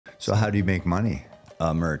So how do you make money?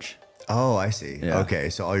 Merch. Oh, I see. Yeah. Okay,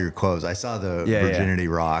 so all your clothes. I saw the Yeah, virginity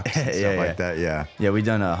rocks and stuff like that. Yeah. Yeah, we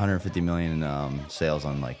done 150 million in sales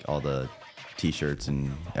on like all the T-shirts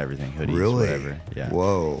and everything, hoodies, Really? whatever. Yeah.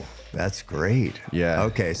 Whoa, that's great. Yeah.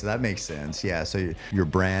 Okay, so that makes sense. Yeah, so your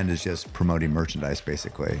brand is just promoting merchandise,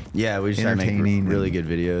 basically. Yeah, we just try to make Entertaining really and- good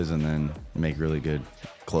videos and then make really good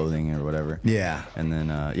clothing or whatever. Yeah. And then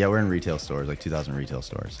yeah, we're in retail stores, like 2,000 retail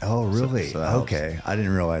stores. Oh, really? So that helps. Okay, I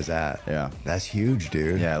didn't realize that. Yeah. That's huge,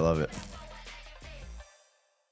 dude. Yeah, I love it.